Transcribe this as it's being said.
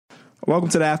Welcome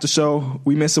to the after show.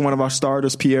 We missing one of our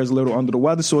starters. Pierre's a little under the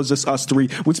weather, so it's just us three,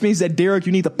 which means that, Derek,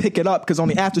 you need to pick it up because on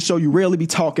the after show, you rarely be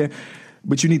talking,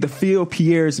 but you need to fill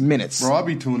Pierre's minutes. Bro, I'll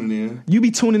be tuning in. You be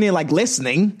tuning in like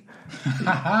listening.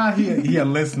 he a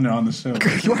listener on the show.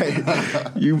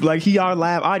 Right. You like he our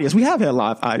live audience. We have had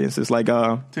live audiences. Like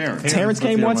Terrence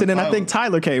came once, and then I think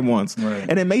Tyler came once. Right.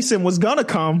 And then Mason was gonna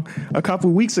come a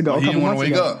couple weeks ago. He didn't want to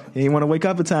wake up. He didn't want to wake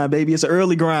up in time, baby. It's an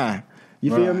early grind.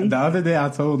 You feel me? The other day I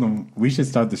told him we should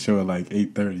start the show at like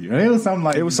 8:30. It was something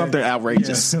like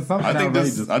outrageous. Yeah, I think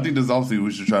this offseason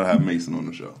we should try to have Mason on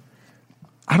the show.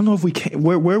 I don't know if we can.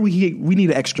 Where we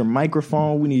need an extra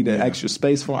microphone. We need an extra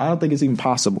space for. I don't think it's even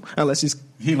possible unless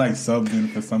he like subbed in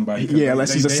for somebody. Yeah,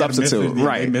 unless he's a substitute.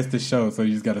 Right, they missed the show, so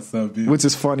you just got to sub in. Which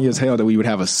is funny as hell that we would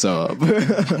have a sub.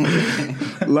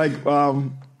 Like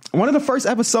one of the first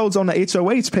episodes on the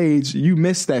HOH page, you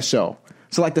missed that show.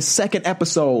 So like the second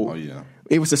episode. Oh yeah.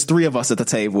 It was just three of us at the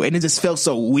table, and it just felt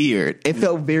so weird. It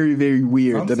felt very, very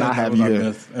weird to not have you here.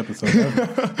 Best episode ever.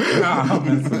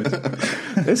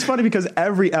 It's funny because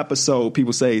every episode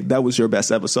people say that was your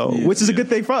best episode, which is a good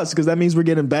thing for us because that means we're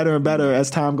getting better and better as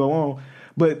time go on.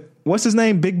 But what's his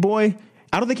name, Big Boy?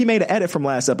 I don't think he made an edit from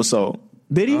last episode.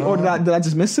 Did he, or did I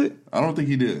just miss it? I don't think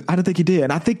he did. I don't think he did.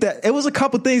 And I think that it was a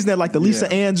couple things that, like the Lisa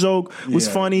Ann joke was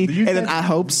funny, and then I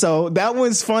hope so. That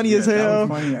one's funny as hell.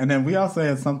 That was funny. And then we also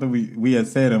had something we had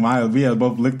said, and we had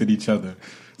both looked at each other.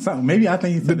 So maybe I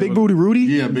think he said the Big Booty Rudy.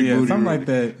 Yeah, Big Booty something Rudy. like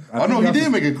that. Oh no, he did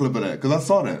make a clip of that because I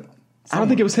saw that. I don't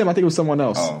think it was him. I think it was someone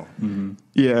else. Oh,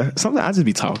 yeah. Something I just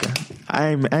be talking.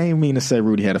 I ain't mean to say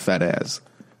Rudy had a fat ass,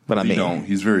 but I mean, don't.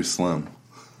 He's very slim.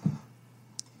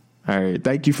 All right,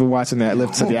 thank you for watching that.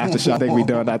 Lift to the after show. I think we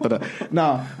done after the.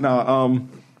 No.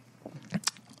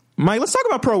 Mike, let's talk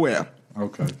about pro-am.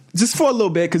 Okay. Just for a little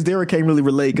bit, because Derek can't really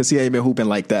relate because he ain't been hooping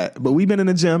like that. But we've been in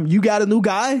the gym. You got a new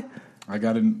guy? I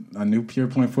got a new pure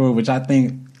point forward, which I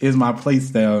think is my play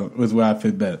style, was where I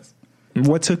fit best.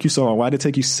 What took you so long? Why did it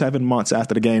take you 7 months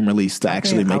after the game release to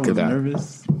actually make it that? I was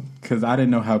nervous because I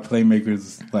didn't know how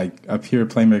playmakers, like a pure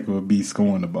playmaker, would be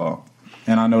scoring the ball.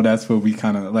 And I know that's what we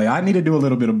kind of like. I need to do a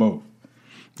little bit of both.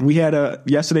 We had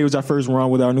yesterday was our first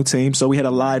run with our new team, so we had a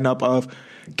lineup of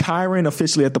Kyron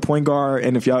officially at the point guard,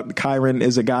 and Kyron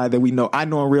is a guy that I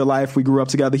know in real life. We grew up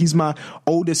together. He's my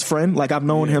oldest friend. Like I've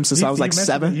known him since I was like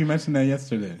 7. You mentioned that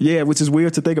yesterday. Yeah, which is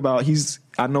weird to think about.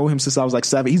 I know him since I was like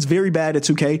 7. He's very bad at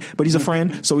 2K, but he's a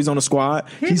friend, so he's on the squad.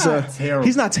 He's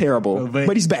not terrible,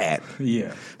 but he's bad.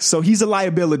 Yeah. So he's a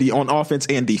liability on offense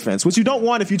and defense, which you don't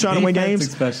want if you're trying to win games.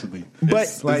 Especially. But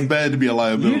it's bad to be a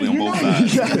liability on both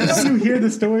sides. You hear the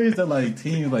stories that like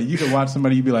teams, like you could watch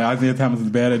somebody, you'd be like, Isaiah Thomas is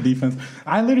bad at defense.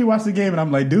 I literally watched the game and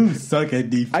I'm like, dude, suck at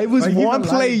defense. It was like, one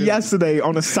play yesterday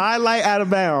on a sideline out of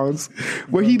bounds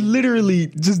where he literally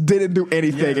just didn't do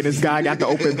anything, and this guy got the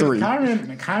open three.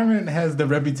 Kyron has the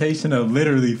reputation of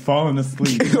literally falling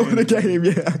asleep over the game.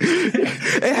 Yeah,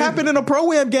 it happened in a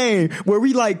pro-am game where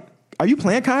we like, are you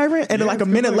playing Kyron? And then like a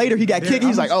minute later he got kicked.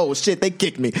 He's like, oh shit, they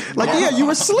kicked me. Like, yeah, you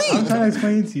were asleep. I'm trying to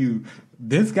explain to you,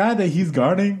 this guy that he's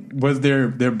guarding was their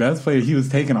best player. He was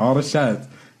taking all the shots,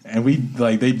 and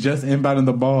they just inbounded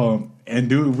the ball. And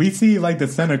dude, we see like the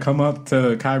center come up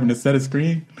to Kyron to set a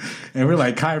screen, and we're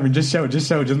like, Kyron, just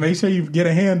make sure you get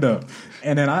a hand up.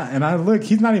 And then I look,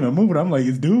 he's not even moving. I'm like,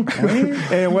 is dude playing?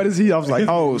 And what is he? I was like,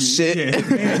 oh shit.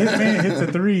 Yeah, his man hits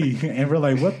a 3, and we're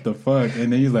like, what the fuck?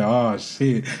 And then he's like, oh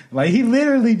shit. Like he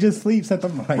literally just sleeps at the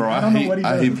like. Bro, I don't know what he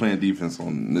does. I hate playing defense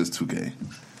on this 2K.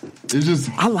 It's just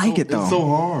I like it though. It's so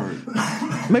hard.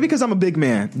 Maybe because I'm a big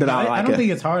man that I like it. I don't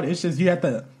think it's hard. It's just you have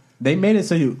to. They made it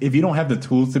so if you don't have the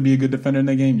tools to be a good defender in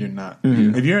the game, you're not.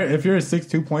 Mm-hmm. If you're a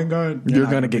 6'2" point guard, you're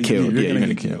gonna get killed. You're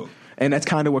gonna get killed. And that's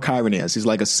kind of what Kyron is. He's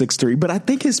like a 6'3", but I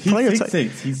think his player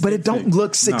type. But it don't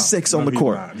look 6'6" on the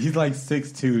court. Not. He's like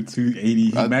 6'2", 280.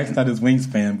 He maxed out his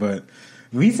wingspan, but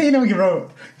we seen him, bro.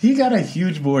 He got a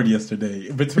huge board yesterday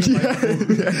between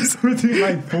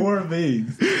like 4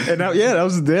 bigs. And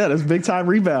that's big time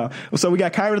rebound. So we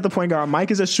got Kyron at the point guard.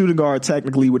 Mike is a shooting guard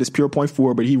technically with his pure point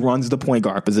forward, but he runs the point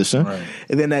guard position. Right.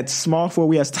 And then that small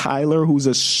forward we has Tyler, who's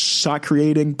a shot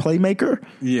creating playmaker.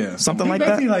 Yeah, something like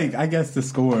that. Like I guess the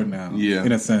scorer now. Yeah,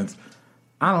 in a sense.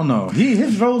 I don't know.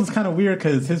 His role is kind of weird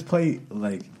because his play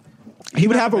like. He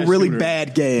would have a really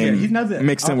bad game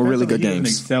mixed in with really good games. He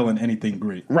doesn't excel in anything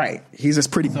great. Right. He's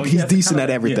just he's decent at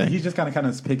everything. Yeah, he's just kind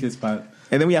of pick his spot.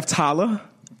 And then we have Tyler.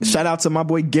 Shout out to my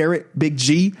boy Garrett, Big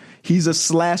G. He's a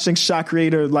slashing shot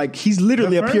creator. Like, he's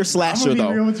literally a pure slasher, though.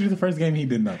 I'm real with you, the first game, he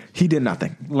did nothing. He did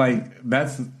nothing. Like,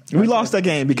 that's we lost that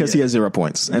game because he had 0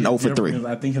 points and 0 for 3.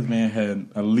 I think his man had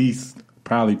at least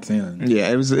probably 10. Yeah,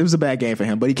 it was a bad game for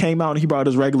him. But he came out and he brought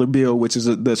his regular build, which is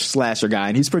the slasher guy,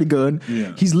 and he's pretty good.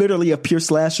 Yeah. He's literally a pure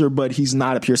slasher, but he's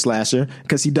not a pure slasher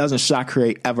because he doesn't shot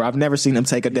create ever. I've never seen him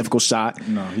take a difficult shot.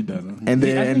 No, he doesn't. And I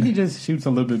then think he just shoots a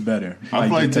little bit better. I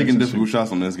feel like taking difficult shoot.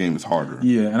 shots on this game is harder.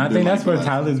 Yeah, and I think that's where last.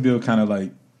 Tyler's build kind of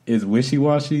like is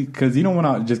wishy-washy because you don't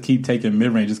want to just keep taking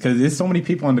mid-ranges because there's so many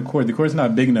people on the court. The court's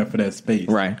not big enough for that space.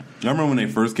 Right. Y'all remember when they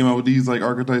first came out with these like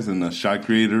archetypes and the shot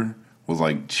creator was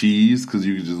like cheese because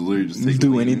you could just literally just take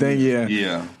Do it. anything, yeah.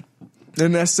 Yeah.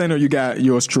 In that center, you got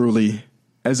yours truly.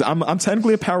 As I'm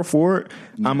technically a power forward.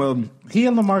 I'm a He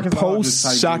and LaMarcus post Aldridge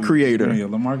type shot dude. creator. Yeah,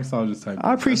 LaMarcus Aldridge type.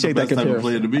 I appreciate that That's the best type of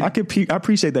player to comparison. be. I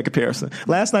appreciate that comparison.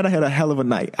 Last night I had a hell of a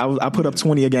night. I put up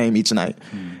 20 a game each night,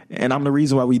 and I'm the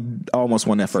reason why we almost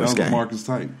won that first Sounds game. like Marcus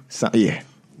type. So, yeah.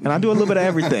 And I do a little bit of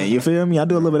everything. You feel me? I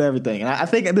do a little bit of everything. And I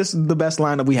think this is the best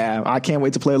lineup we have. I can't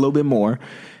wait to play a little bit more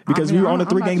because we were on a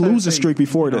 3-game losing streak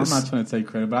before this. I'm not trying to take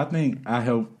credit, but I think I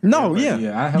help. No, everybody.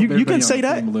 yeah. I help You can everybody say on the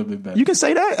that. team a little bit better. You can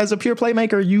say that. As a pure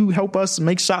playmaker, you help us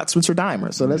make shots with your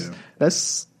dimer. So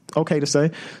that's okay to say.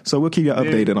 So we'll keep you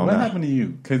updated on what that. What happened to you?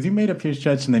 Because you made a pure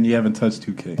stretch and then you haven't touched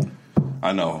 2K.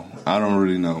 I know. I don't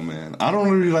really know, man. I don't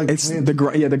really like. It's playing- the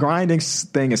grinding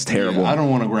thing is terrible. Yeah, I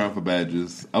don't want to grind for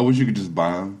badges. I wish you could just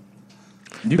buy them.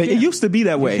 But it used to be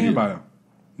that way. You can buy them.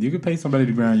 You could pay somebody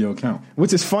to grind your account.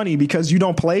 Which is funny because you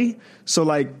don't play. So,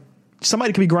 like,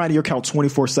 somebody could be grinding your account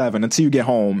 24/7 until you get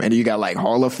home and you got, like,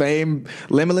 Hall of Fame,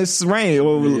 Limitless Reign,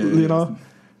 or, you know.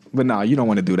 But no, you don't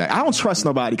want to do that. I don't trust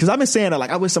nobody because I've been saying that, like,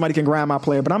 I wish somebody can grind my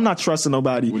player, but I'm not trusting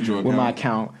nobody with my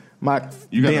account. My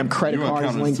damn credit card is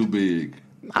account linked. is too big.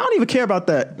 I don't even care about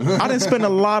that. I didn't spend a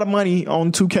lot of money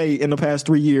on 2K in the past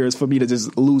 3 years for me to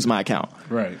just lose my account.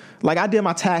 Right. Like, I did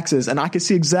my taxes, and I could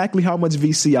see exactly how much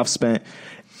VC I've spent.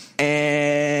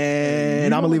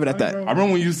 And I'm going to leave it at that. I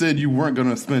remember when you said you weren't going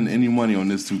to spend any money on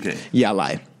this 2K. Yeah, I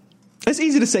lied. It's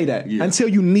easy to say that until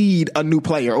you need a new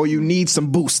player or you need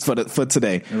some boost for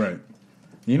today. Right.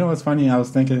 You know what's funny? I was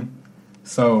thinking.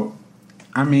 So,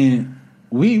 I mean,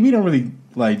 we don't really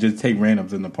like just take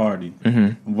randoms in the party,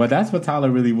 but that's what Tyler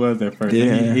really was at first.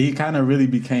 Yeah. He kind of really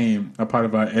became a part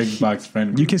of our Xbox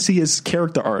friend group. You can see his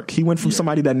character arc. He went from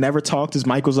somebody that never talked, his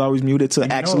mic was always muted, to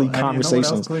actually conversations.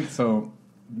 You know what else clicked? So,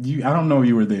 I don't know if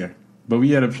you were there, but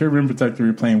we had a pure rim protector we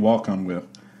were playing walk-on with,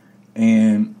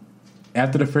 and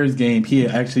after the first game, he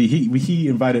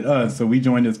invited us, so we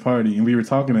joined his party, and we were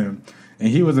talking to him, and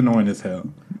he was annoying as hell.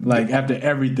 Like, after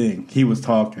everything, he was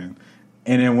talking.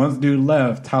 And then once dude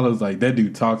left, Tyler was like, that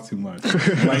dude talks too much.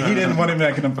 Like, he didn't want him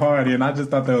back in the party, and I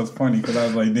just thought that was funny, because I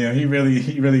was like, damn, he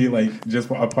really, like, just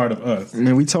a part of us.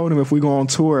 And we told him if we go on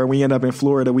tour and we end up in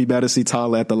Florida, we better see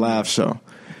Tyler at the live show.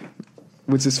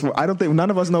 Which is, I don't think, none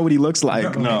of us know what he looks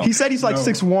like. No. He said he's like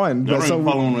 6'1". Y'all But don't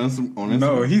even follow him on Instagram?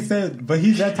 No, he said, but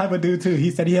he's that type of dude too.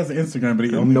 He said he has an Instagram, but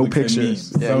he only No looks at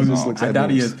pictures. memes. Yeah, So he just looks I at doubt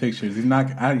he memes. has pictures. He's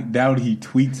not. I doubt he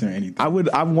tweets or anything.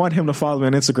 I want him to follow me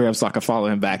on Instagram so I can follow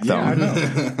him back, though. Yeah, I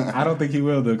know. I don't think he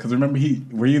will though, because remember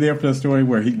were you there for the story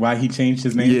where why he changed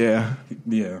his name?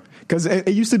 Yeah. Because it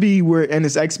used to be where in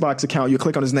his Xbox account, you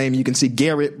click on his name, you can see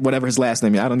Garrett, whatever his last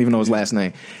name is. I don't even know his last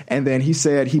name. And then he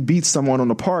said he beat someone on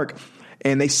the park,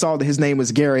 and they saw that his name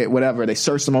was Garrett, whatever. They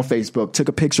searched him on Facebook, took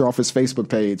a picture off his Facebook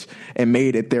page, and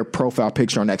made it their profile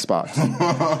picture on Xbox.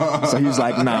 So he was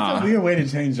like, nah. That's a weird way to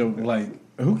change your, like,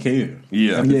 who cares?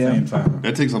 Yeah. At the same time.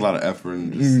 That takes a lot of effort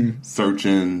and just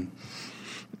searching.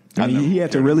 I mean, he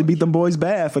had to really beat them boys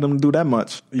bad for them to do that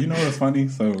much. You know what's funny?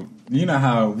 So, you know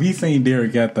how we seen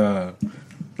Derek at the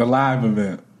live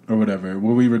event or whatever,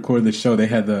 where we recorded the show, they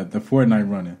had the Fortnite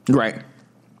running. Right.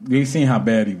 We seen how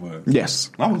bad he was. Yes.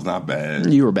 I was not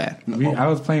bad. You were bad. I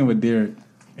was playing with Derek,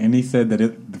 and he said that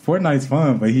the Fortnite's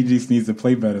fun, but he just needs to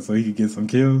play better so he can get some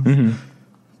kills. I'm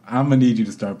gonna need you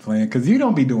to start playing because you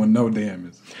don't be doing no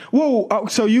damage. Whoa!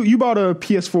 So you bought a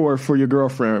PS4 for your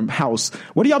girlfriend house.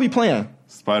 What do y'all be playing?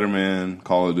 Spider-Man,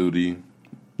 Call of Duty.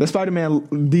 The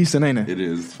Spider-Man decent, ain't it? It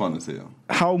is. It's fun as hell.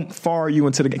 How far are you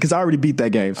into the game? Because I already beat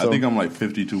that game. So. I think I'm like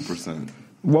 52%.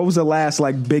 What was the last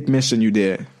like big mission you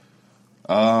did?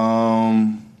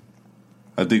 I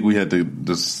think we had to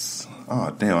just.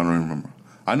 Oh damn! I don't remember.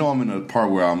 I know I'm in a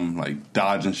part where I'm like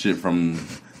dodging shit from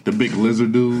the big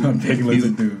lizard dude. Big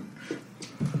lizard dude.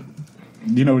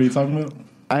 You know what he's talking about?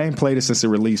 I ain't played it since it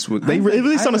released. They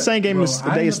released on the same game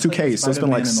day as 2K, so it's been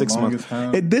like 6 months.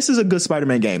 This is a good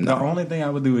Spider-Man game, though. The only thing I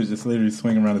would do is just literally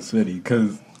swing around the city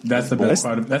because that's the best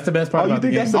part. That's the best part about the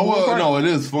game. that's the Oh well, no, it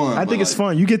is fun. I think it's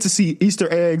fun. You get to see Easter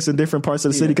eggs in different parts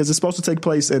of the city because it's supposed to take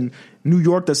place in New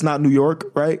York. That's not New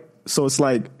York, right? So it's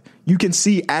like you can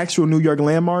see actual New York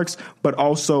landmarks, but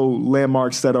also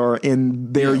landmarks that are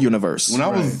in their universe. When I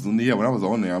was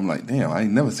on there, I'm like, damn, I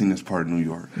ain't never seen this part of New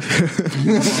York.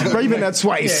 Bro, you been there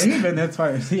twice. Yeah, he been there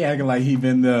twice. He acting like he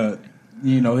been there,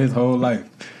 his whole life.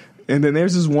 And then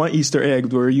there's this one Easter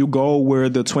egg where you go where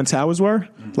the Twin Towers were.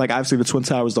 Like, obviously the Twin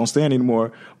Towers don't stand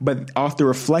anymore, but off the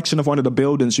reflection of one of the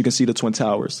buildings, you can see the Twin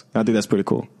Towers. I think that's pretty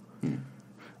cool.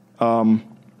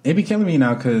 It be killing me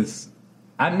now because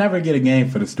I never get a game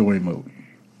for the story mode.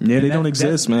 Yeah, they don't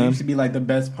exist, man. It used to be like the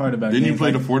best part about Didn't games. you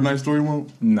play the Fortnite story mode?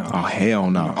 No. Oh,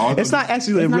 hell no. No. It's not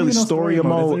actually It's not really even no story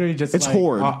mode. It's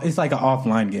Horde. It's like an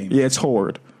offline game. Yeah, it's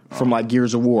Horde. From like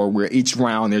Gears of War, where each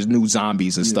round there's new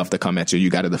zombies and stuff that come at you. You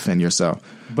got to defend yourself.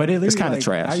 But it's kind of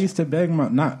trash. I used to beg my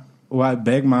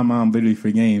mom literally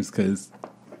for games because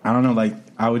I don't know, like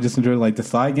I would just enjoy like the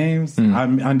slide games.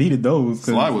 I needed those.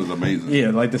 Slide was amazing.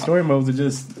 Yeah, like the story modes are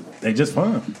just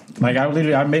fun. Like I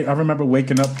remember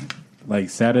waking up like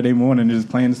Saturday morning and just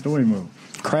playing the story mode.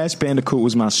 Crash Bandicoot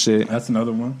was my shit. That's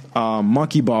another one.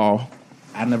 Monkey Ball.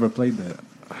 I never played that.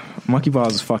 Monkey Ball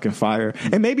is fucking fire.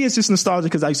 And maybe it's just nostalgia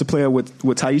because I used to play it with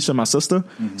Taisha, my sister.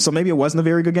 So maybe it wasn't a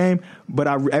very good game. But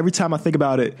every time I think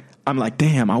about it, I'm like,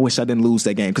 damn, I wish I didn't lose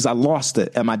that game because I lost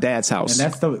it at my dad's house.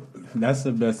 And that's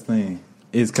the best thing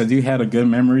is because you had a good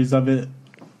memories of it.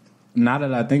 Now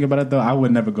that I think about it, though, I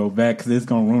would never go back because it's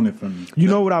gonna ruin it for me. You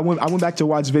know what? I went back to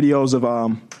watch videos of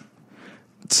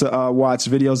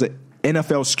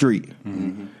NFL Street.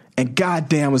 And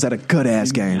goddamn, was that a good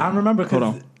ass game? I remember. Hold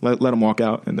on, let him walk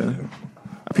out and then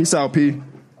peace out, P.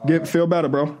 Feel better,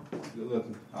 bro. Good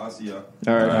looking. I'll see y'all.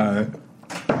 All right.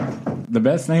 The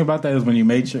best thing about that is when you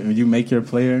make your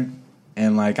player,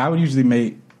 and like I would usually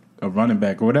make a running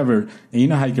back or whatever, and you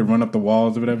know how you can run up the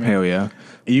walls or whatever. Hell yeah!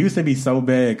 It used to be so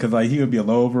bad because like he would be a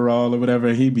low overall or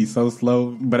whatever. He'd be so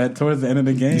slow, but towards the end of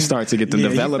the game, you start to get the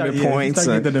development points. You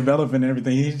start to get the development and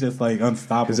everything. He's just like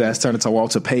unstoppable. His ass turned into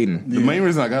Walter Payton. The main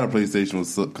reason I got a PlayStation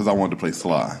was because I wanted to play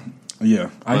Sly.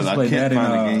 Yeah, I used to play that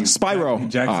in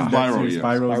Spyro.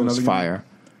 Spyro was fire.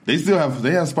 They have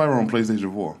Spyro on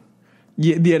PlayStation 4.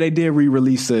 Yeah, they did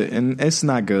re-release it, and it's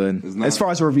not good. As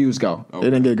far as reviews go, it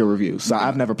didn't get good reviews. So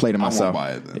I've never played it myself.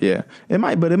 I won't buy it then. Yeah, it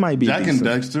might be. Jack decent. and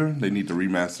Dexter, they need to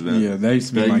remaster that. Yeah, that used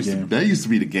to be my game. That used to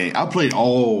be the game. I played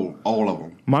all of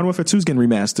them. Modern Warfare 2 is getting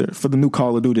remastered for the new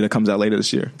Call of Duty that comes out later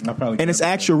this year. And it's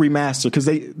actual remaster because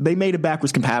they made it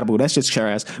backwards compatible. That's just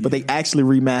trash. But they actually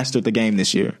remastered the game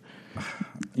this year.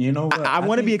 You know what? I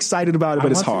want to be excited about it,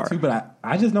 but it's hard. Too, but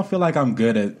I just don't feel like I'm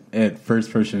good at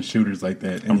first person shooters like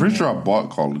that. I'm pretty sure I bought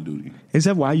Call of Duty. Is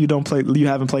that why you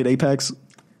haven't played Apex?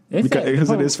 Because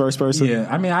it is first person? Yeah,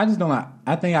 I mean, I just don't like.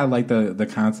 I think I like the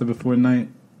concept of Fortnite.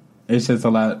 It's just a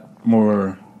lot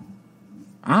more.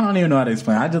 I don't even know how to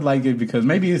explain. I just like it because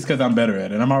maybe it's because I'm better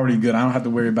at it. I'm already good. I don't have to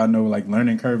worry about no like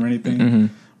learning curve or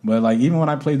anything. But like even when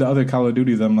I played the other Call of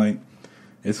Duties, I'm like,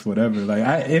 it's whatever. Like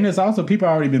and it's also people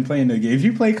already been playing the game. If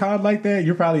you play COD like that,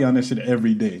 you're probably on this shit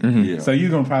every day. Yeah. So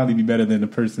you're gonna probably be better than the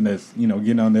person that's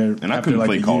getting on there. And I couldn't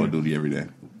play Call of Duty every day.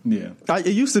 Yeah, it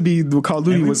used to be the Call of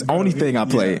Duty was the only thing I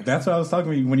played. Yeah, that's what I was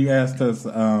talking about when you asked us.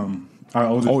 Our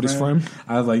oldest friend.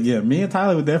 I was like, yeah, me and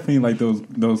Tyler were definitely like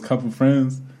those couple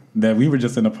friends that we were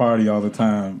just in a party all the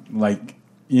time. Like,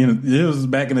 it was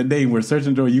back in the day where Search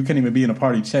and Joy, you couldn't even be in a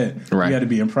party chat. Right. You had to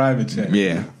be in private chat.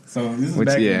 Yeah. So this is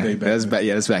back in the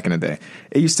day. That's back in the day.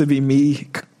 It used to be me,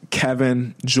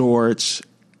 Kevin, George,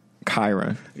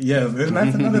 Kyron. Yeah, and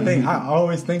that's another thing. I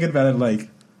always thinking about it like,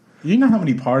 you know how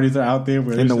many parties are out there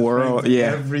where in the world,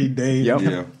 every day.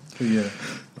 Yep. Yeah.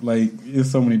 Like,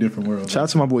 it's so many different worlds. Shout out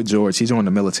to my boy George. He's joined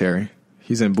the military.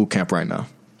 He's in boot camp right now.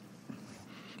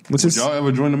 Would y'all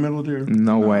ever join the military?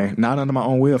 No way. Not under my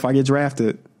own will. If I get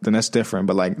drafted, then that's different.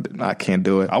 But like, I can't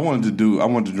do it. I wanted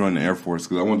to join the Air Force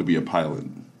because I wanted to be a pilot.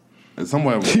 And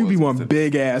somewhere you be one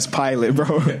big ass pilot,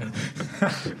 bro.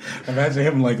 Imagine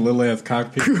him like little ass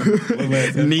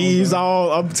cockpit, knees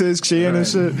all up to his chin and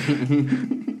shit.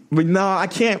 But no, I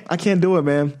can't do it,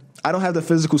 man. I don't have the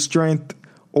physical strength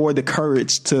or the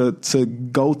courage to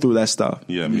go through that stuff.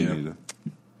 Yeah, me neither.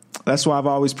 That's why I've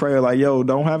always prayed like, yo,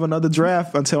 don't have another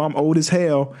draft until I'm old as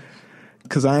hell,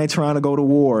 because I ain't trying to go to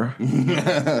war.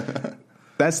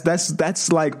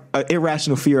 That's like an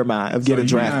irrational fear of mine of getting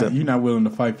drafted. You're not willing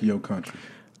to fight for your country.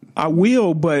 I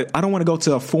will, but I don't want to go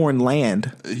to a foreign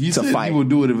land he to said fight. He would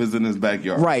do it if it's in his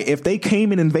backyard. Right. If they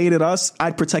came and invaded us,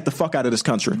 I'd protect the fuck out of this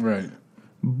country. Right.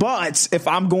 But if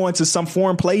I'm going to some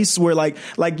foreign place where like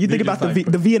you think about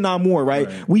the Vietnam War, right?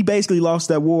 We basically lost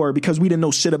that war because we didn't know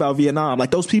shit about Vietnam.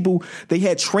 Like those people, they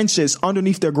had trenches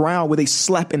underneath their ground where they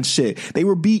slept and shit. They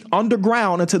were beat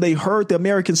underground until they heard the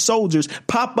American soldiers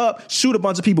pop up, shoot a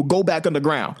bunch of people, go back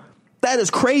underground. That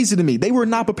is crazy to me. They were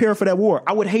not prepared for that war.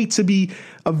 I would hate to be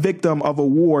a victim of a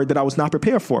war that I was not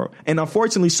prepared for. And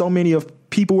unfortunately, so many of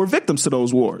people were victims to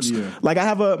those wars. Yeah. Like I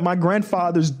have my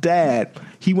grandfather's dad.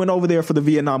 He went over there for the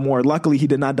Vietnam War. Luckily, he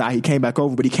did not die. He came back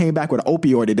over, but he came back with an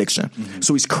opioid addiction. Mm-hmm.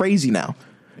 So he's crazy now.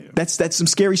 Yeah. That's some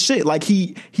scary shit. Like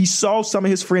he saw some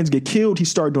of his friends get killed. He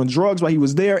started doing drugs while he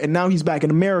was there, and now he's back in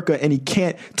America and he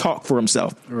can't talk for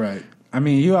himself. Right. I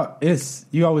mean, you always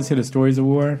hear the stories of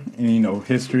war and,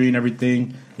 history and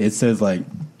everything. It says,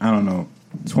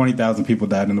 20,000 people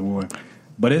died in the war.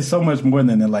 But it's so much more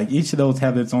than that. Like, each of those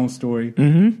have its own story.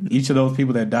 Mm-hmm. Each of those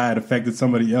people that died affected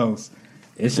somebody else.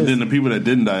 And then the people that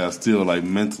didn't die are still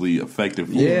mentally affected.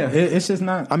 It's just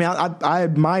not. I mean, I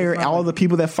admire all the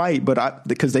people that fight, but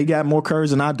because they got more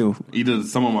courage than I do. Either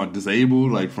some of them are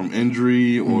disabled, from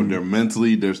injury, or they're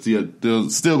mentally they'll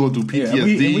still go through PTSD.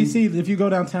 Yeah, we see if you go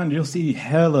downtown, you'll see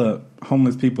hella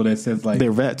homeless people that says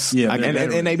they're vets. Yeah,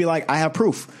 and they be like, I have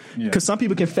proof. Because some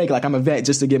people can fake I'm a vet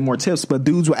just to get more tips, but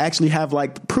dudes will actually have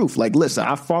proof. Listen,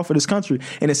 I fought for this country,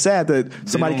 and it's sad that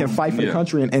somebody can fight for the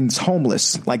country and is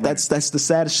homeless. That's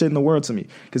the saddest shit in the world to me,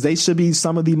 because they should be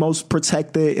some of the most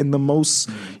protected and the most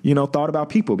thought about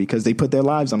people, because they put their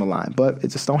lives on the line. But it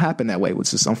just don't happen that way,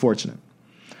 which is unfortunate.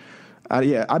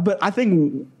 But I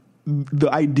think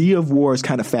the idea of war is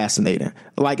kind of fascinating.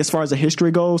 As far as the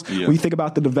history goes, when you think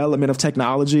about the development of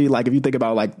technology, if you think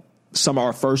about some of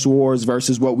our first wars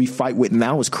versus what we fight with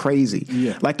now is crazy.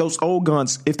 Yeah. Those old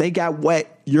guns, if they got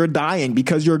wet, you're dying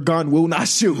because your gun will not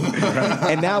shoot.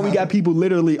 And now we got people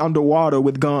literally underwater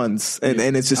with guns, and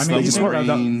it's just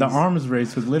the arms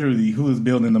race was literally who was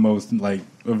building the most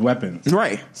of weapons.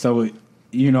 Right. So a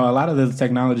lot of the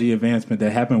technology advancement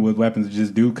that happened with weapons is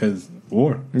just due because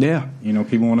war. Yeah.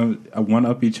 People want to one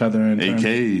up each other and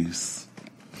AKs,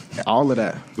 all of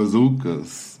that,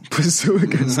 bazookas.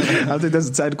 I think that's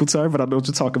a technical term, but I know what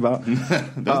you're talking about.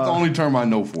 That's the only term I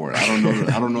know for it. I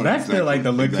don't know. That's the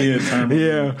look kid term.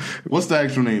 Yeah. What's the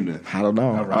actual name then? I don't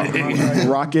know.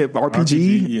 Rocket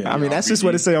RPG. Yeah, I mean, that's just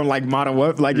what it say on Modern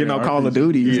Warfare, Call of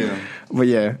Duty. Yeah. But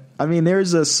yeah, I mean,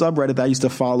 there's a subreddit that I used to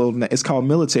follow. It's called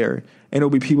Military, and it'll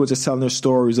be people just telling their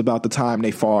stories about the time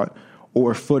they fought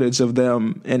or footage of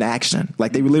them in action.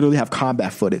 They literally have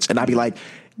combat footage, and I'd be like,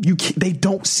 they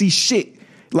don't see shit.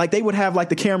 They would have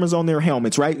the cameras on their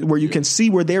helmets, right? Where you can see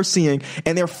where they're seeing,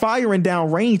 and they're firing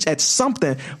down range at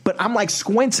something. But I'm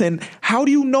squinting. How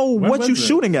do you know what you're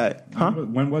shooting at? Huh?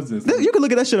 When was this? You can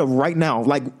look at that shit up right now.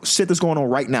 Shit that's going on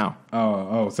right now.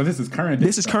 Oh, so this is current.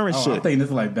 This is current shit. I think this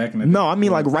is back in the day. No, I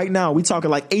mean right now. We talking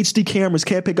HD cameras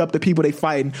can't pick up the people they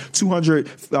fighting 200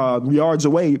 yards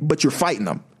away, but you're fighting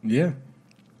them. Yeah.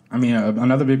 I mean,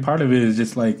 another big part of it is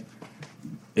just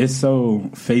it's so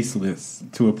faceless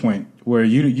to a point where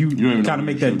you kind of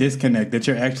make that disconnect that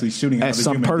you're actually shooting at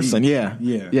some person. Yeah.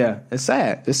 It's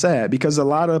sad because a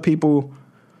lot of people.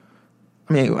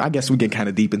 I mean, I guess we get kind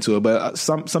of deep into it, but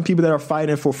some people that are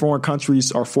fighting for foreign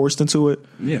countries are forced into it.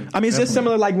 Yeah, I mean, it's just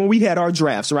similar when we had our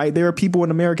drafts, right? There are people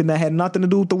in America that had nothing to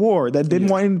do with the war that didn't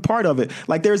want any part of it.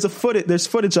 There's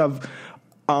footage of.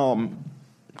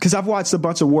 Because I've watched a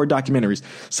bunch of war documentaries.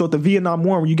 So at the Vietnam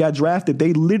War, when you got drafted,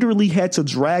 they literally had to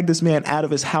drag this man out of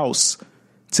his house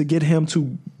to get him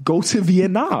to go to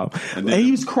Vietnam. And he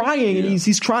was crying, and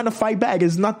he's trying to fight back.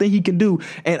 There's nothing he can do.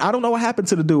 And I don't know what happened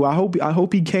to the dude. I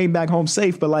hope he came back home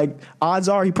safe, but odds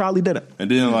are he probably didn't. And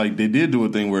then they did do a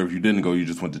thing where if you didn't go, you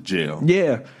just went to jail.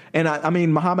 Yeah. And I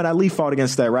mean, Muhammad Ali fought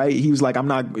against that, right? He was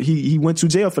he went to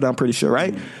jail for that, I'm pretty sure,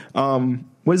 right? Mm-hmm.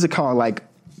 What is it called?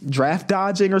 Draft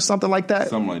dodging or something like that.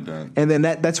 Something like that. And then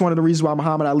that's one of the reasons why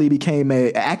Muhammad Ali became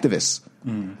an activist.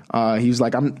 He was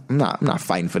like, I'm not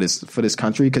fighting for this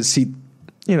country, because he,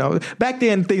 back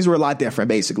then things were a lot different,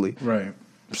 basically. Right.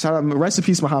 Shout out, rest in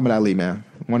peace, Muhammad Ali, man.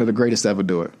 One of the greatest to ever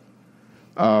do it.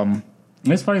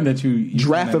 It's funny that you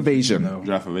draft evasion.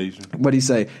 Draft evasion. What'd he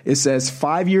say? It says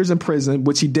 5 years in prison,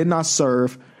 which he did not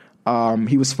serve.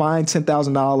 He was fined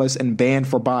 $10,000 and banned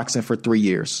for boxing for 3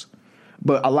 years.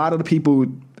 But a lot of the people,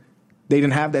 they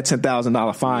didn't have that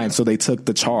 $10,000 fine, so they took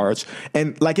the charge.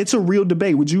 And it's a real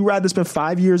debate. Would you rather spend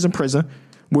 5 years in prison,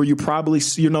 where you probably,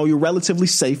 you're relatively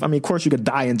safe? I mean, of course you could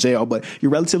die in jail, but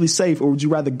you're relatively safe. Or would you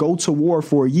rather go to war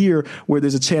for a year where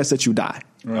there's a chance that you die?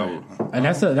 Right. And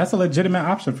that's a legitimate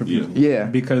option for people. Yeah.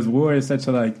 Because war is such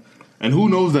a And who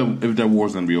knows if that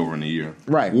war's going to be over in a year?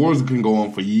 Right. Wars can go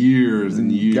on for years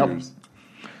and years. Yep.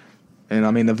 And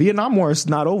I mean, the Vietnam War is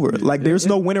not over. There's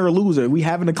no winner or loser. We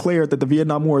haven't declared that the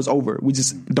Vietnam War is over. We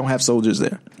just don't have soldiers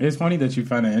there. It's funny that you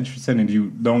find it interesting and you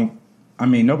don't. I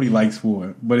mean, nobody likes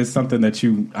war, but it's something that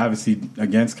you obviously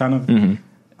against kind of. Mm-hmm.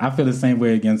 I feel the same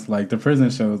way against the prison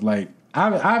shows.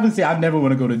 Obviously, I never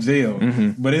want to go to jail,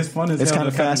 but it's fun as hell. It's kind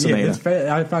of fascinating.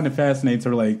 I find it fascinating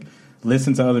to like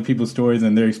listen to other people's stories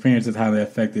and their experiences, how they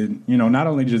affected, not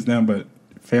only just them but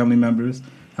family members,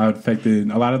 how it affected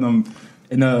a lot of them.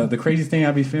 And the craziest thing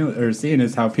I be seeing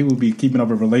is how people be keeping up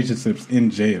with relationships in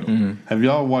jail. Have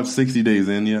y'all watched 60 Days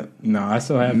In yet? No, I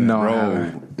still haven't. No,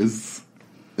 Bro,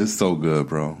 it's so good,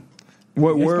 bro.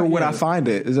 Where would I find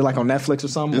it? Is it like on Netflix or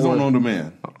something? It's on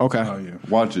demand. Okay. Oh yeah.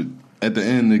 Watch it. At the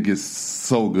end, it gets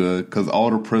so good because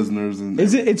all the prisoners and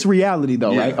Is it? It's reality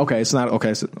though, Yeah. right? Okay, it's not. Okay,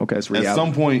 it's reality. at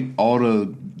some point, all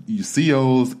the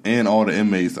COs and all the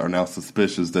inmates are now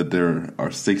suspicious that there are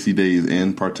 60 days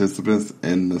in participants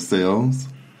in the cells,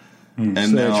 and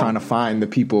So they're now trying to find the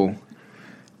people.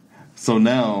 so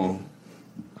now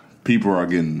people are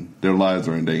getting their lives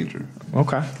are in danger.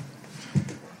 Okay.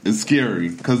 It's scary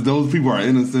because those people are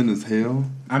innocent as hell.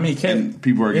 I mean, And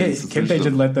people are getting can't suspicious. they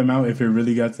just let them out if it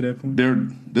really got to that point?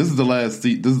 This is the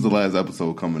last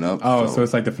episode coming up. Oh, so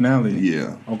it's like the finale.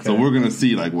 yeah. Okay. So we're gonna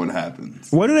see like what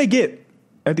happens. What do they get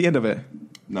at the end of it?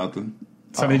 Nothing.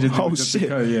 So they just do it just shit.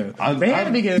 because, yeah. They had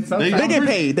to be getting some. They They get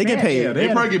paid. They get paid. Yeah, They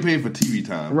had probably get paid for TV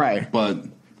time, Right. But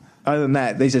Other than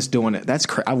that, they just doing it. That's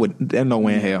I would. There's no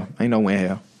way in hell. Ain't no way in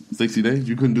hell. 60 days,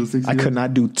 you couldn't do 60 I days? could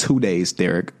not do 2 days,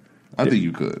 Derek. I think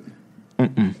you could.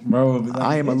 Bro, like,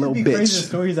 I am a it just little be bitch. Crazy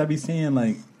stories I be seeing,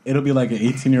 like it'll be like an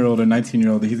 18-year-old or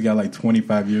 19-year-old that he's got like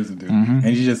 25 years to do, and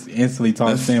he just instantly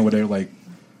talks saying what they're like.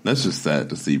 That's just sad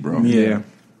to see, bro. Yeah.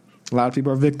 A lot of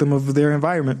people are victim of their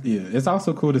environment. Yeah, it's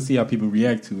also cool to see how people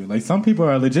react to it. Like some people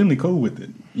are legitimately cool with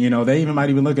it. They even might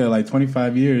even look at it like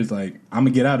 25 years, like I'm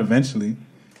gonna get out eventually.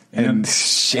 And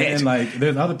shit. And like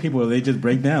there's other people where they just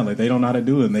break down, like they don't know how to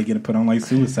do it, and they get put on like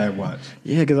suicide watch.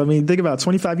 Yeah, because I mean, think about it,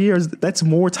 25 years. That's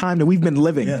more time than we've been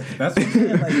living. Yeah, that's what I'm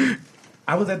saying. Like,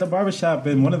 I was at the barbershop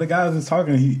and one of the guys was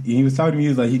talking. He was talking to me. He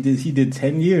was like, he did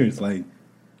 10 years, like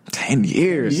 10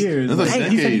 years. That's a Like,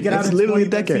 he said he decade. got out That's in literally a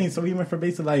 2013, decade. So he went for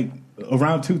basically like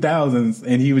around 2000s,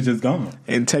 and he was just gone.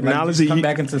 And Like, technology, just come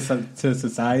back into to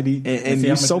society, and see you're how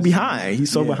much so it's- behind.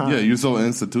 He's so Yeah. behind. Yeah, you're so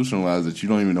institutionalized that you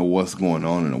don't even know what's going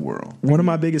on in the world. One of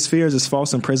my biggest fears is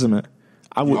false imprisonment.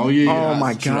 I would. Oh, yeah, Oh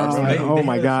my that's true. god. They- Oh they-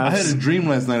 my I god. had a dream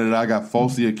last night that I got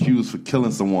falsely accused for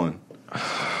killing someone.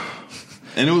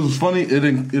 And it was funny. It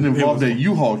involved that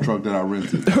U-Haul truck that I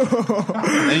rented.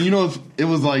 And it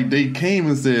was like they came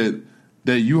and said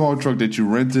that U-Haul truck that you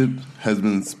rented has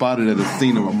been spotted at a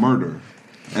scene of a murder.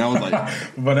 And I was like,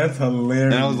 But that's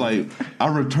hilarious. and I was like, I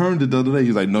returned it the other day. He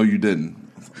was like, no, you didn't.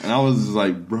 And I was just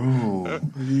like, bro,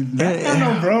 I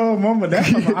know, bro, mama,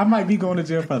 I might be going to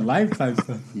jail for life type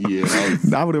stuff. yeah. That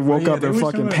was, I would have woke Yeah, up they and were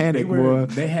fucking showing- panicked, they were-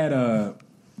 boy. They had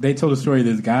they told a story of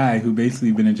this guy who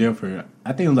basically been in jail for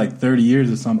I think it was like 30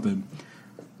 years or something,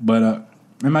 but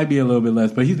it might be a little bit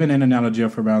less. But he's been in and out of jail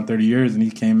for around 30 years, and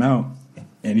he came out,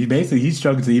 and he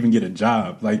struggled to even get a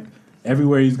job. Like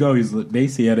everywhere he's go, he's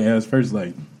basically had to ask first,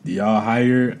 like, do y'all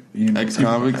hire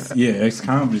ex-convicts? Yeah,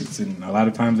 ex-convicts, and a lot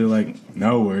of times they're like,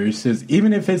 no, or it's just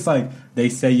even if it's like they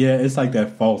say yeah, it's like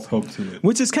that false hope to it.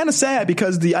 Which is kind of sad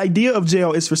because the idea of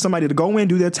jail is for somebody to go in,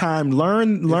 do their time,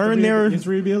 learn their It's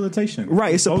rehabilitation,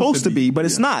 right. It's supposed to be, but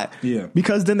it's not. Yeah.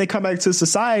 Because then they come back to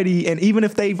society, and even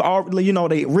if they've already,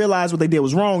 they realize what they did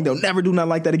was wrong, they'll never do nothing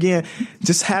like that again.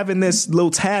 Just having this little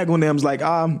tag on them is like,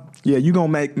 yeah, you gonna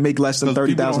make less than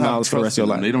 $30,000 for the rest of your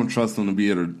life. They don't trust them to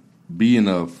be able to be in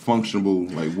a functional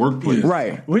workplace.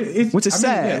 Right. Which is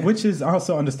sad. which is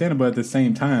also understandable at the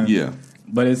same time. Yeah.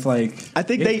 But it's like I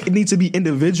think they need to be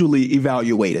individually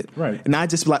evaluated. Right. And not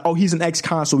just like, oh, he's an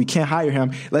ex-con, so we can't hire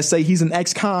him. Let's say he's an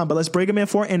ex-con, but let's bring him in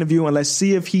for an interview and let's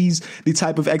see if he's the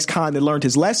type of ex-con that learned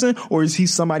his lesson, or is he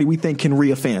somebody we think can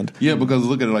reoffend? Yeah, because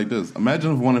look at it like this.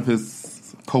 Imagine if one of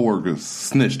his coworkers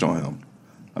snitched on him.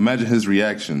 Imagine his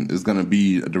reaction is going to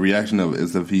be the reaction of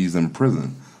as if he's in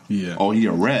prison. Yeah. Oh, he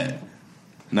a rat.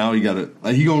 Now he got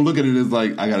to, he going to look at it as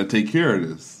like, I got to take care of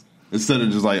this. Instead of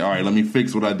just like, all right, let me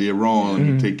fix what I did wrong. Let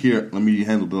me take care. Let me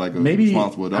handle it like a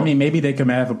responsible adult. Maybe they can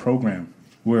have a program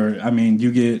where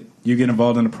you get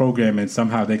involved in a program and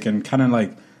somehow they can kind of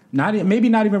like not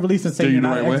even release and say you're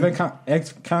not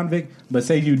ex-convict, but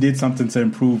say you did something to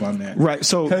improve on that. Right.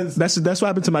 So that's what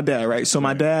happened to my dad. Right. So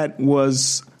my dad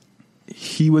was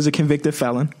a convicted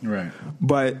felon. Right.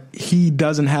 But he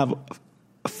doesn't have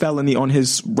a felony on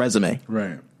his resume.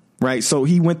 Right. Right, so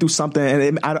he went through something,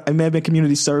 and it may have been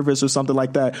community service or something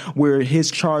like that, where his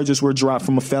charges were dropped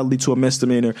from a felony to a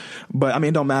misdemeanor. But I mean,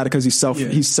 it don't matter because he's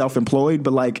self-employed.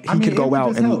 But like, he could go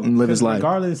out and live his life.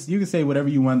 Regardless, you can say whatever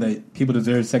you want that people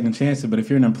deserve second chances. But if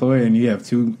you're an employer and you have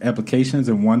two applications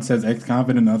and one says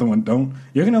ex-convict and the other one don't,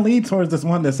 you're going to lead towards this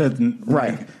one that says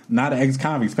not an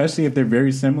ex-convict, especially if they're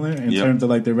very similar in terms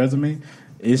of like their resume.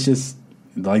 It's just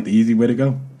like the easy way to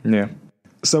go. Yeah.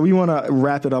 So we want to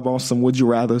wrap it up on some would you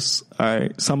rathers. All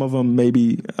right. Some of them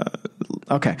maybe.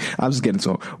 Okay. I'll just get into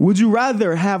them. Would you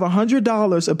rather have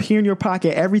 $100 appear in your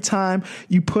pocket every time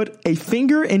you put a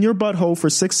finger in your butthole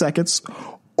for 6 seconds,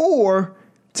 or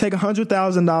take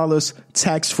 $100,000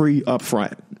 tax-free up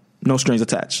front? No strings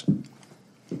attached.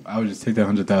 I would just take that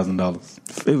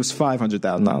 $100,000. It was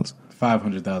 $500,000.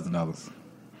 $500,000.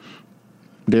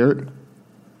 Derek?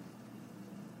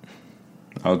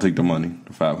 I'll take the money,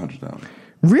 the $500,000.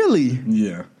 Really?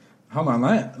 Yeah. Hold on.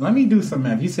 Let me do some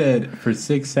math. You said for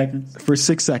 6 seconds? For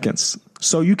 6 seconds.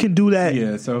 So you can do that.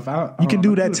 Yeah. So if you can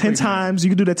do that 10 times. You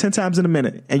can do that 10 times in a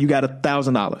minute, and you got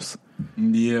 $1,000.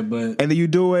 Yeah, but and then you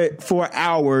do it for an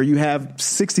hour. You have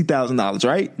 $60,000,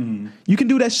 right? Mm-hmm. You can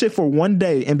do that shit for one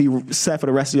day and be set for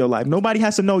the rest of your life. Nobody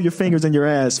has to know your fingers in your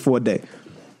ass for a day.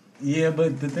 Yeah,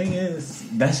 but the thing is,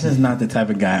 that's just not the type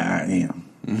of guy I am.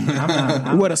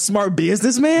 I'm what, a smart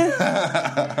businessman?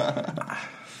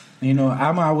 You know,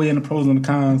 I'm out weighing the pros and the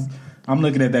cons. I'm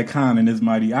looking at that con and it's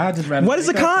mighty. I just rather. What is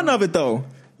the con of it though?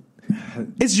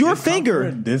 It's your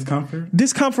finger.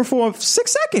 Discomfort for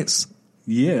 6 seconds.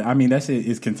 Yeah, I mean that shit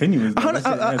is continuous.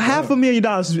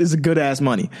 $500,000 is a good ass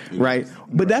money, right?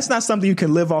 But that's not something you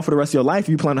can live off for the rest of your life.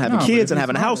 You plan on having kids and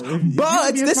having a house.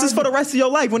 But this is for the rest of your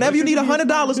life. Whenever you need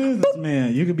 $100,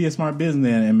 man, you could be a smart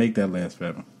businessman and make that last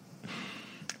forever.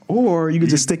 Or you could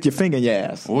just stick your finger in your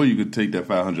ass. Or you could take that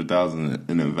 $500,000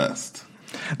 and invest.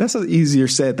 That's easier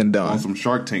said than done. On some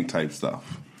Shark Tank type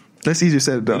stuff. That's easier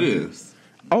said than done. It is.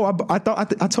 Oh, I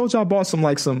told y'all I bought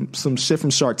some shit from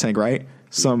Shark Tank, right?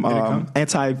 Some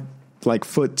anti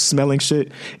foot smelling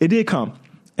shit. It did come,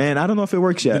 and I don't know if it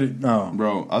works yet.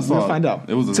 Bro, I saw. We'll find out.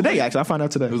 It was today. Actually, I found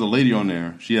out today. There was a lady on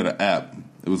there. She had an app.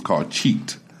 It was called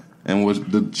Cheat, and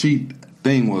the cheat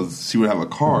thing was she would have a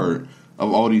card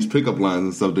of all these pickup lines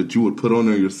and stuff that you would put on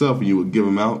there yourself, and you would give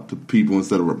them out to people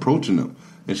instead of approaching them.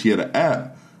 And she had an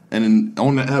app. And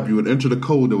on the app, you would enter the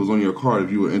code that was on your card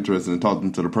if you were interested in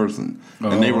talking to the person.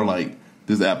 And they were like,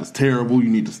 this app is terrible. You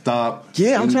need to stop.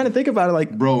 Yeah, I'm trying to think about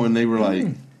it. Bro, and they were like,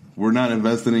 we're not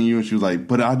investing in you. And she was like,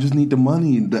 but I just need the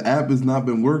money. The app has not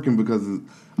been working because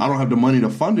I don't have the money to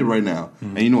fund it right now.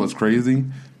 Mm-hmm. And you know what's crazy?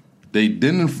 They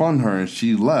didn't fund her and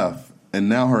she left. And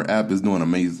now her app is doing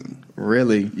amazing.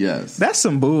 Really? Yes. That's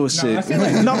some bullshit.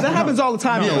 No, that happens all the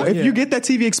time. If you get that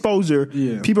TV exposure,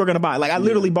 people are going to buy it. Like, I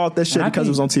literally bought that shit because it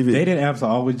was on TV. Dating apps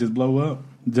always just blow up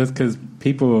just because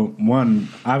people, one,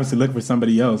 obviously look for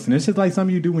somebody else. And it's just like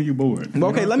something you do when you're bored.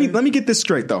 Okay, let me get this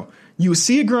straight, though. You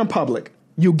see a girl in public.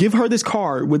 You give her this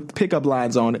card with pickup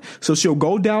lines on it. So she'll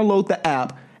go download the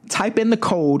app, type in the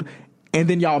code, and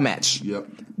then y'all match. Yep.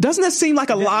 Doesn't that seem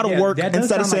like a lot of work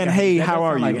instead of saying, hey, how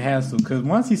are you? Like a hassle, because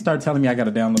once he starts telling me I got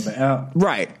to download the app,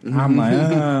 right? I'm like,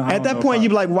 at that point, you'd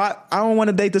be like, why? I don't want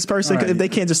to date this person if they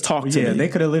can't just talk to me. Yeah, they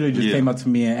could have literally just came up to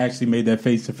me and actually made that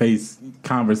face-to-face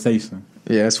conversation.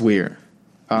 Yeah, it's weird.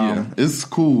 It's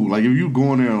cool. Like, if you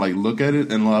go in there and like look at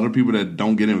it, and a lot of people that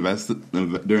don't get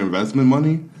their investment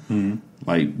money,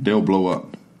 like they'll blow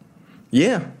up.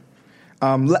 Yeah.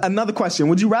 Another question.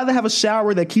 Would you rather have a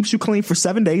shower that keeps you clean for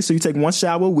 7 days, so you take one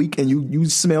shower a week and you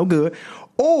smell good,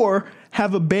 or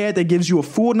have a bed that gives you a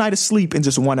full night of sleep in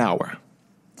just 1 hour?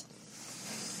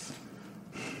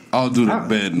 I'll do the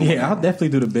bed. I'll definitely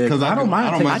do the bed. Because I don't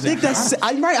mind. I think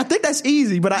that's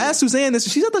easy. But I asked Suzanne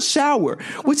this. She's at the shower,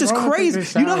 which is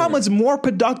crazy. You know how much more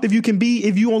productive you can be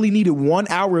if you only needed 1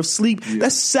 hour of sleep? Yeah.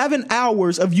 That's 7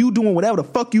 hours of you doing whatever the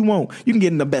fuck you want. You can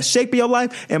get in the best shape of your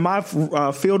life. In my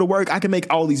field of work, I can make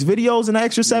all these videos in the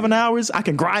extra 7 hours. I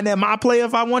can grind at my play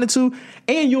if I wanted to.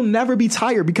 And you'll never be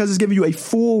tired because it's giving you a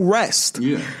full rest.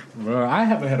 Yeah. Bro, I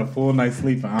haven't had a full night's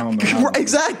sleep. I don't know.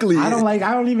 Exactly. I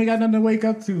don't even got nothing to wake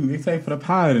up to except for the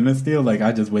pod, and it's still like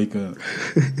I just wake up.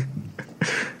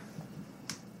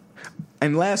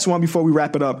 And last one before we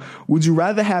wrap it up. Would you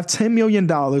rather have $10 million,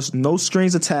 no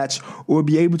strings attached, or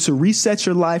be able to reset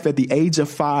your life at the age of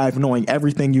 5 knowing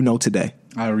everything you know today?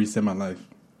 I'll reset my life.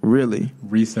 Really?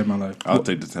 Reset my life. I'll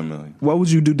take the $10 million. What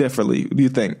would you do differently, do you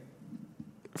think?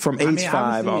 From age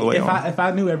 5 all the way on. If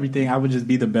I knew everything, I would just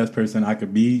be the best person I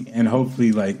could be, and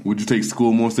hopefully, like. Would you take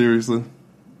school more seriously?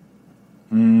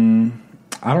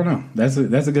 I don't know. That's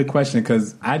a good question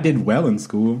because I did well in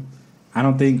school. I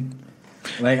don't think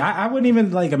Like I wouldn't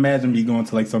even like imagine me going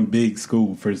to like some big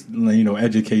school for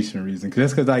education reason.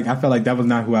 Because like I felt like that was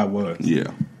not who I was.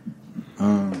 Yeah.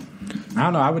 I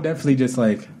don't know. I would definitely just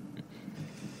like.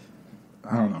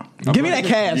 I don't know. Give me that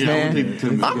cash,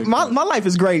 man. My life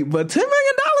is great, but $10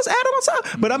 million added on top.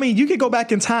 But I mean, you could go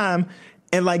back in time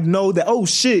and like know that, oh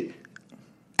shit,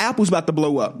 Apple's about to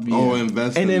blow up. Yeah. Oh,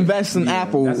 invest in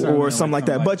Apple or something like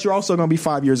that. But you're also going to be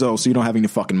 5 years old, so you don't have any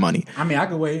fucking money. I mean, I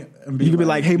could wait. And you could be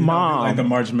like, hey, mom. Like the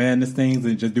March Madness things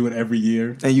and just do it every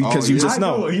year. And you just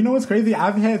know. You know what's crazy?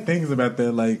 I've had things about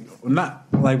that. Like, not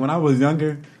like when I was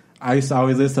younger, I used to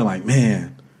always listen like,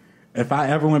 man, if I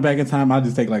ever went back in time, I'd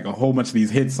just take like a whole bunch of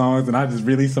these hit songs and I'd just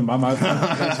release them by myself.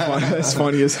 That's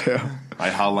funny as hell.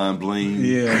 Like Hotline Bling.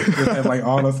 Yeah. Just have like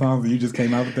all the songs that you just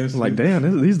came out with this shit. Like,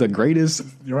 damn, these are the greatest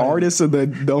artists of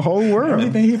the whole world.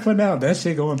 Everything he put out, that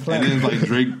shit going flat. And then like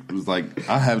Drake was like,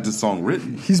 I have this song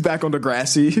written. He's back on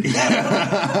Degrassi.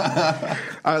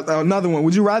 Another one.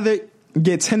 Would you rather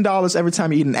get $10 every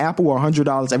time you eat an apple or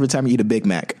 $100 every time you eat a Big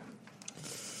Mac?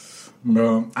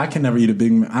 Bro, I can never eat a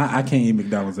Big Mac. I can't eat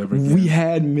McDonald's ever again. We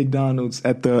had McDonald's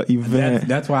at the event.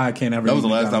 That's why I can't ever. That was the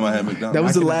last time I had McDonald's. That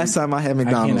was the last time I had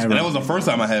McDonald's. And that was the first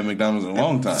time I had McDonald's in a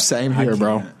long time. Same here,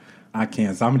 bro. I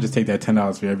can't. So I'm gonna just take that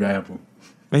 $10 for every apple.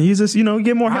 And you just,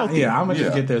 get more healthy. I'm gonna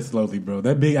just get there slowly, bro.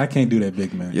 I can't do that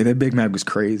Big Mac. Yeah, that Big Mac was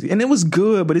crazy, and it was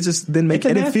good, but it just didn't make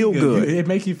it didn't feel good. It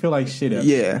makes you feel like shit.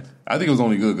 Yeah, I think it was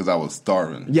only good because I was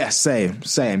starving. Yes, same,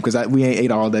 because we ain't ate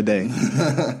all that day.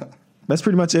 That's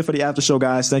pretty much it for the after show,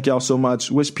 guys. Thank y'all so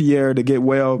much. Wish Pierre to get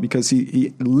well because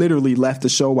he literally left the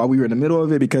show while we were in the middle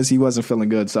of it because he wasn't feeling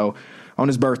good. So on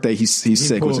his birthday, he's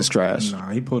sick, which is trash.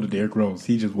 Nah, he pulled a Derrick Rose.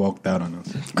 He just walked out on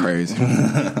us. Crazy.